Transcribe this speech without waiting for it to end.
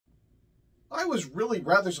I was really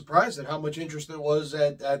rather surprised at how much interest there was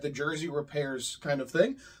at the jersey repairs kind of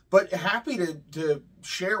thing, but happy to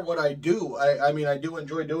share what I do. I mean, I do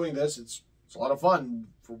enjoy doing this. It's a lot of fun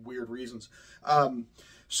for weird reasons.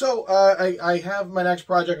 So I have my next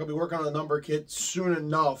project. I'll be working on a number kit soon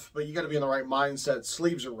enough, but you got to be in the right mindset.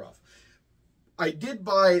 Sleeves are rough. I did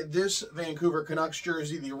buy this Vancouver Canucks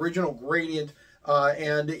jersey, the original gradient,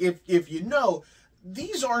 and if you know,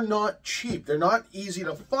 these are not cheap. They're not easy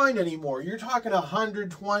to find anymore. You're talking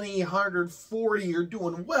 120, 140, you're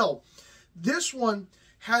doing well. This one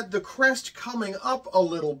had the crest coming up a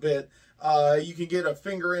little bit. You can get a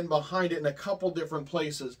finger in behind it in a couple different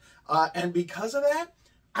places. And because of that,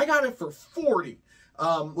 I got it for 40,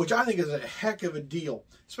 which I think is a heck of a deal,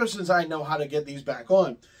 especially since I know how to get these back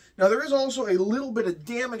on. Now, there is also a little bit of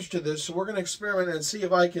damage to this, so we're going to experiment and see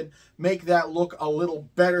if I can make that look a little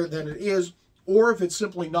better than it is, or if it's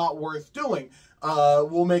simply not worth doing.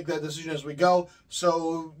 We'll make that decision as we go.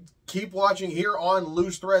 So keep watching here on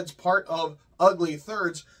Loose Threads, part of Ugly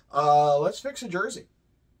Thirds. Let's fix a jersey.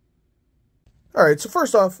 All right, so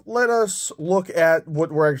first off, let us look at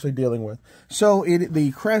what we're actually dealing with. So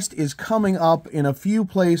the crest is coming up in a few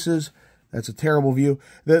places. That's a terrible view.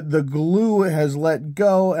 The glue has let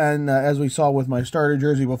go, and as we saw with my starter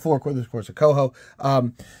jersey before, this of course a Coho,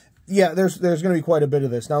 yeah, there's going to be quite a bit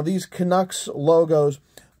of this. Now, these Canucks logos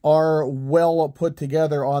are well put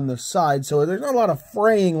together on the side, so there's not a lot of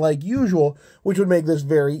fraying like usual, which would make this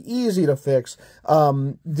very easy to fix.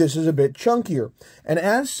 This is a bit chunkier, and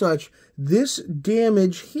as such, this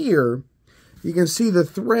damage here, you can see the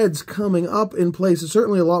threads coming up in places,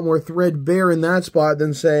 certainly a lot more threadbare in that spot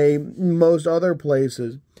than, say, most other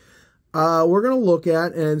places. We're going to look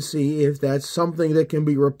at and see if that's something that can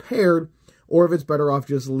be repaired, or if it's better off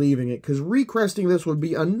just leaving it, because recresting this would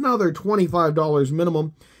be another $25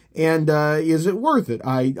 minimum, and is it worth it?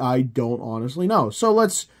 I don't honestly know. So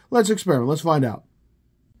let's experiment. Let's find out.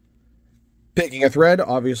 Picking a thread,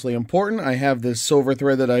 obviously important. I have this silver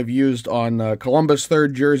thread that I've used on Columbus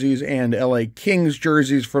Third jerseys and LA Kings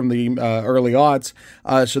jerseys from the early aughts,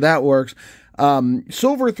 so that works.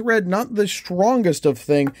 Silver thread, not the strongest of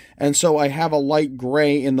thing, and so I have a light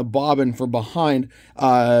gray in the bobbin for behind.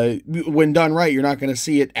 When done right, you're not going to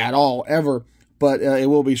see it at all, ever, but it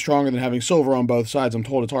will be stronger than having silver on both sides. I'm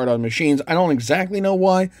told it's hard on machines. I don't exactly know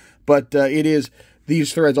why, but it is.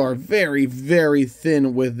 These threads are very, very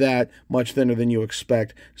thin with that, much thinner than you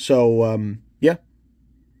expect. So, yeah.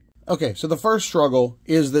 Okay, so the first struggle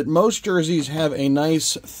is that most jerseys have a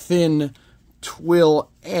nice, thin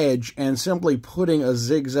twill edge, and simply putting a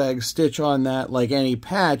zigzag stitch on that, like any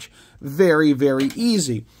patch, very, very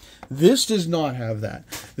easy. This does not have that.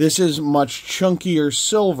 This is much chunkier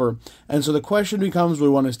silver, and so the question becomes, do we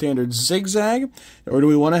want a standard zigzag, or do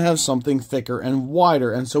we want to have something thicker and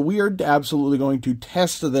wider? And so we are absolutely going to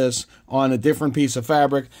test this on a different piece of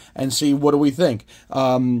fabric and see what do we think.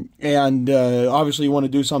 Obviously you want to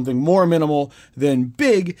do something more minimal than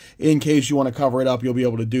big. In case you want to cover it up, you'll be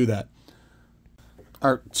able to do that.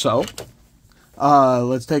 All right, so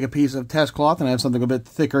let's take a piece of test cloth, and I have something a bit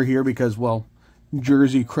thicker here because, well,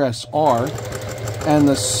 jersey crests are, and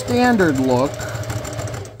the standard look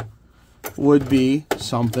would be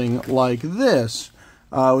something like this,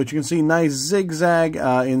 which you can see nice zigzag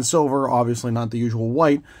in silver, obviously not the usual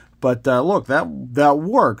white, but look, that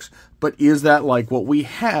works. But is that like what we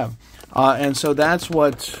have? And so that's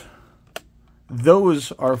what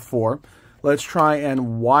those are for. Let's try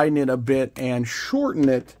and widen it a bit and shorten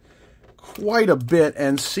it quite a bit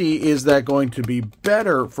and see, is that going to be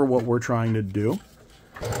better for what we're trying to do?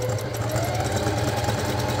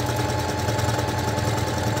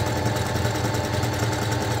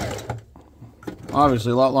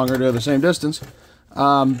 Obviously a lot longer to the same distance.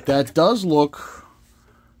 That does look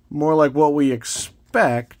more like what we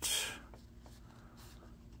expect.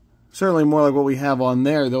 Certainly more like what we have on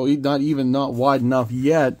there, though not wide enough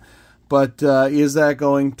yet. But is that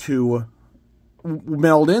going to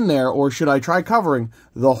meld in there, or should I try covering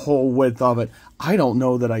the whole width of it? I don't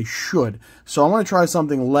know that I should. So I'm going to try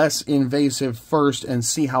something less invasive first and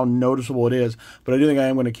see how noticeable it is. But I do think I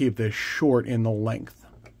am going to keep this short in the length.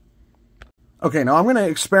 Okay, now I'm going to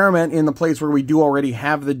experiment in the place where we do already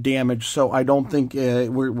have the damage, so I don't think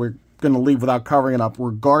we're going to leave without covering it up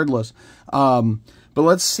regardless. But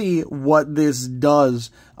let's see what this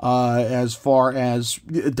does as far as,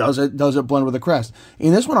 does it blend with the crest.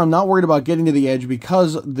 In this one, I'm not worried about getting to the edge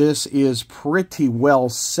because this is pretty well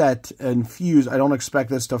set and fused. I don't expect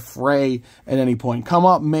this to fray at any point. Come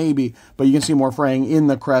up, maybe, but you can see more fraying in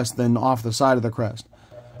the crest than off the side of the crest.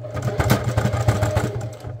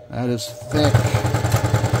 That is thick.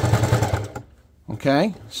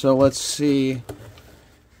 Okay, so let's see.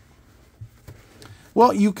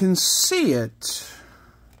 Well, you can see it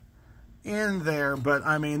in there, but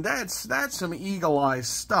I mean, that's some eagle-eye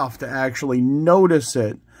stuff to actually notice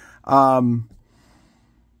it. I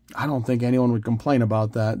don't think anyone would complain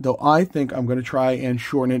about that, though I think I'm going to try and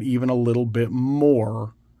shorten it even a little bit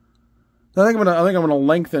more. I think I'm going to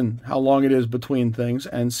lengthen how long it is between things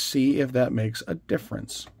and see if that makes a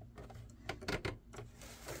difference.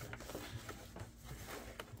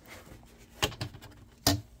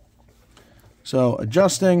 So,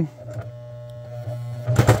 adjusting.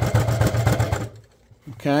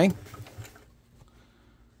 Okay.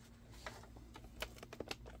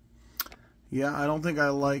 Yeah, I don't think I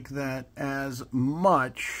like that as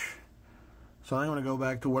much. So I'm going to go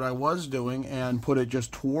back to what I was doing and put it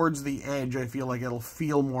just towards the edge. I feel like it'll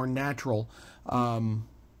feel more natural. I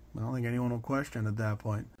don't think anyone will question at that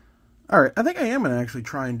point. All right, I think I am going to actually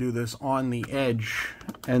try and do this on the edge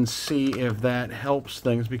and see if that helps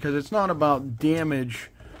things, because it's not about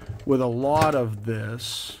damage with a lot of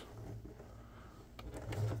this.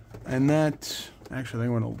 And that, actually,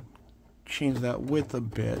 I'm going to change that width a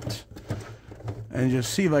bit and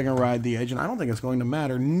just see if I can ride the edge. And I don't think it's going to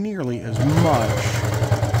matter nearly as much.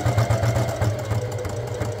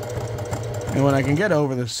 And when I can get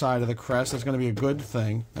over this side of the crest, that's going to be a good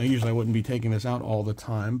thing. Now, usually I wouldn't be taking this out all the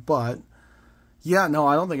time, but yeah, no,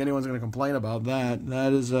 I don't think anyone's going to complain about that.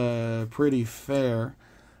 That is pretty fair.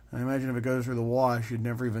 I imagine if it goes through the wash, you'd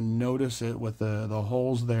never even notice it with the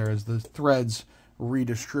holes there as the threads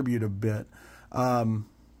redistribute a bit.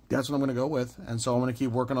 That's what I'm going to go with, and so I'm going to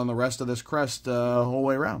keep working on the rest of this crest the whole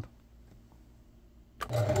way around.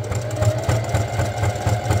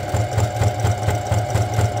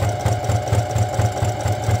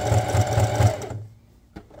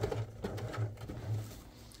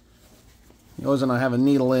 You always want to have a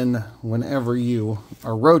needle in whenever you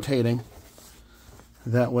are rotating.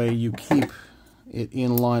 That way you keep it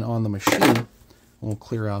in line on the machine. We'll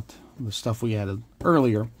clear out the stuff we added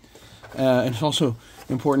earlier. It's also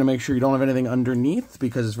important to make sure you don't have anything underneath,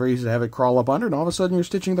 because it's very easy to have it crawl up under, and all of a sudden you're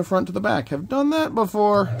stitching the front to the back. Have done that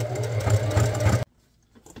before.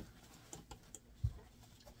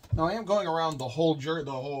 Now I am going around the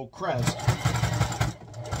whole crest.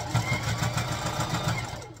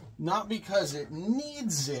 Not because it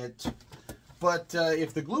needs it, but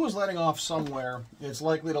if the glue is letting off somewhere, it's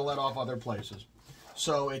likely to let off other places.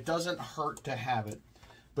 So it doesn't hurt to have it.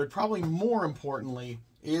 But probably more importantly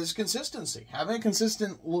is consistency. Having a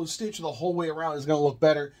consistent stitch the whole way around is going to look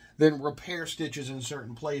better than repair stitches in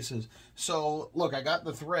certain places. So look, I got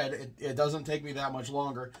the thread. It doesn't take me that much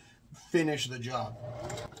longer. Finish the job.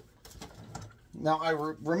 Now, I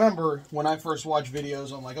remember when I first watched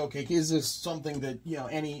videos, I'm like, okay, is this something that, you know,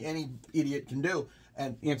 any idiot can do?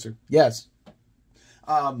 And answer, yes.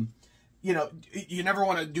 You know, you never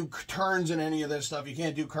want to do turns in any of this stuff. You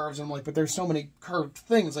can't do curves. And I'm like, but there's so many curved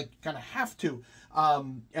things, like, you kind of have to.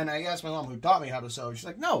 And I asked my mom, who taught me how to sew. She's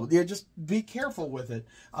like, no, you just be careful with it.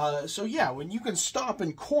 So yeah, when you can stop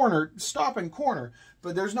and corner,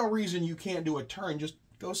 but there's no reason you can't do a turn. Just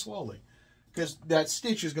go slowly, because that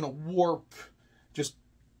stitch is going to warp. Just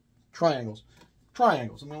triangles.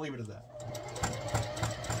 Triangles. I'm going to leave it at that.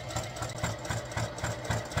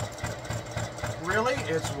 Really,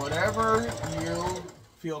 it's whatever you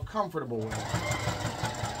feel comfortable with.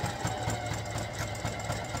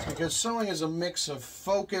 Because sewing is a mix of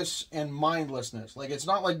focus and mindlessness. Like, it's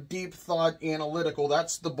not like deep thought, analytical.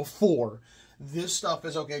 That's the before. This stuff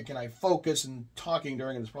is, okay, can I focus? And talking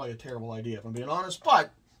during it is probably a terrible idea, if I'm being honest,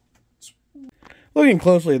 but looking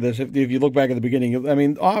closely at this, if you look back at the beginning, I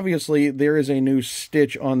mean, obviously there is a new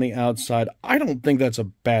stitch on the outside. I don't think that's a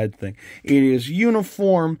bad thing. It is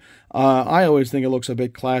uniform. I always think it looks a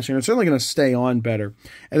bit classier. It's certainly going to stay on better.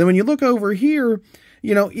 And then when you look over here,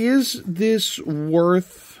 you know, is this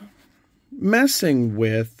worth messing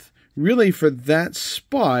with really for that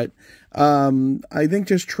spot? I think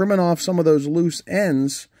just trimming off some of those loose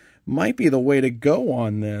ends might be the way to go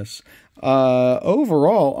on this.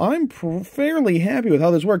 Overall, I'm fairly happy with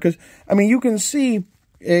how this worked, because, I mean, you can see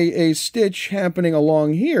a stitch happening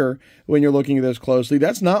along here when you're looking at this closely.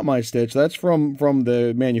 That's not my stitch. That's from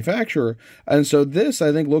the manufacturer. And so this,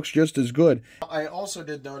 I think, looks just as good. I also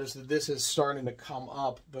did notice that this is starting to come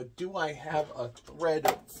up, but do I have a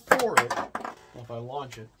thread for it if I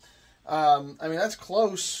launch it? I mean, that's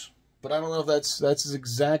close, but I don't know if that's as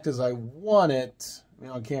exact as I want it. I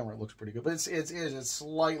mean, on camera it looks pretty good, but it's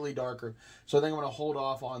slightly darker. So I think I'm going to hold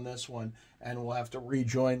off on this one, and we'll have to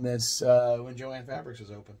rejoin this when Joann Fabrics is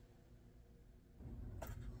open.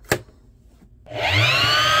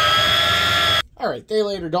 All right, day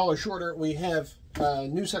later, dollar shorter, we have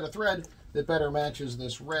new set of thread that better matches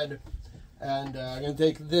this red. And I'm going to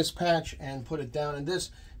take this patch and put it down in this.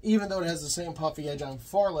 Even though it has the same puffy edge, I'm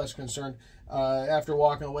far less concerned. After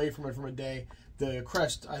walking away from it from a day, the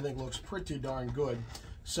Crest, I think, looks pretty darn good.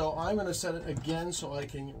 So I'm going to set it again so I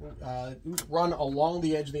can run along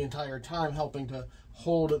the edge the entire time, helping to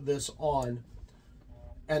hold this on.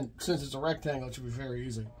 And since it's a rectangle, it should be very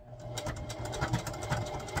easy.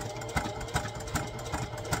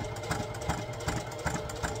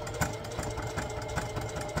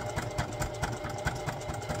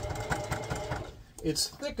 It's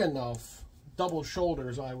thick enough, double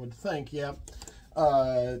shoulders, I would think, yeah,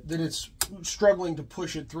 that it's struggling to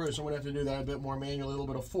push it through. So I'm going to have to do that a bit more manually, a little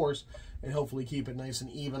bit of force, and hopefully keep it nice and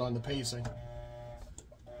even on the pacing.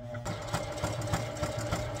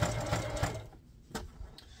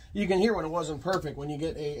 You can hear when it wasn't perfect. When you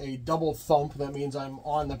get a double thump, that means I'm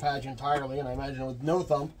on the patch entirely, and I imagine with no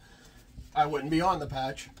thump, I wouldn't be on the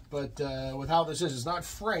patch. But with how this is, it's not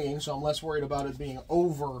fraying, so I'm less worried about it being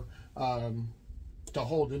over to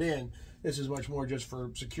hold it in. This is much more just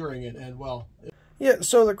for securing it, and well... Yeah,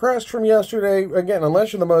 so the Crest from yesterday, again,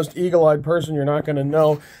 unless you're the most eagle-eyed person, you're not going to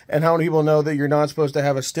know. And how many people know that you're not supposed to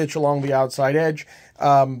have a stitch along the outside edge?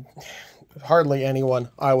 Hardly anyone,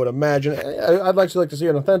 I would imagine. I'd like to see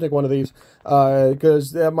an authentic one of these,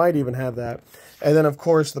 because that might even have that. And then, of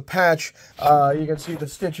course, the patch, you can see the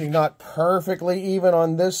stitching not perfectly even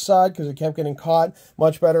on this side because it kept getting caught.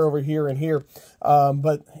 Much better over here and here.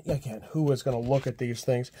 But, again, who is going to look at these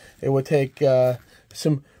things? It would take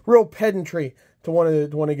some real pedantry to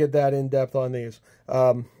want to get that in-depth on these.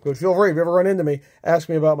 But feel free, if you ever run into me, ask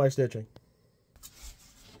me about my stitching.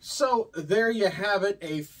 So, there you have it,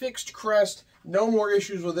 a fixed Crest. No more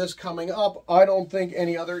issues with this coming up. I don't think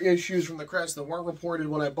any other issues from the Crest that weren't reported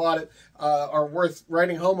when I bought it are worth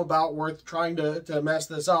writing home about, worth trying to mess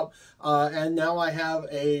this up. And now I have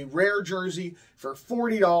a rare jersey for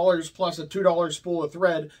 $40 plus a $2 spool of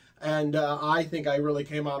thread, and I think I really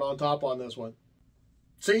came out on top on this one.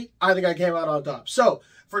 See? I think I came out on top. So,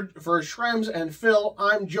 for Shrems and Phil,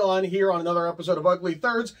 I'm John here on another episode of Ugly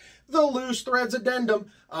Thirds, the Loose Threads Addendum.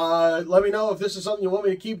 Let me know if this is something you want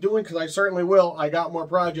me to keep doing, because I certainly will. I got more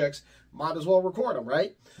projects. Might as well record them,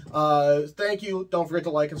 right? Thank you. Don't forget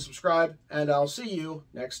to like and subscribe, and I'll see you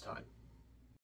next time.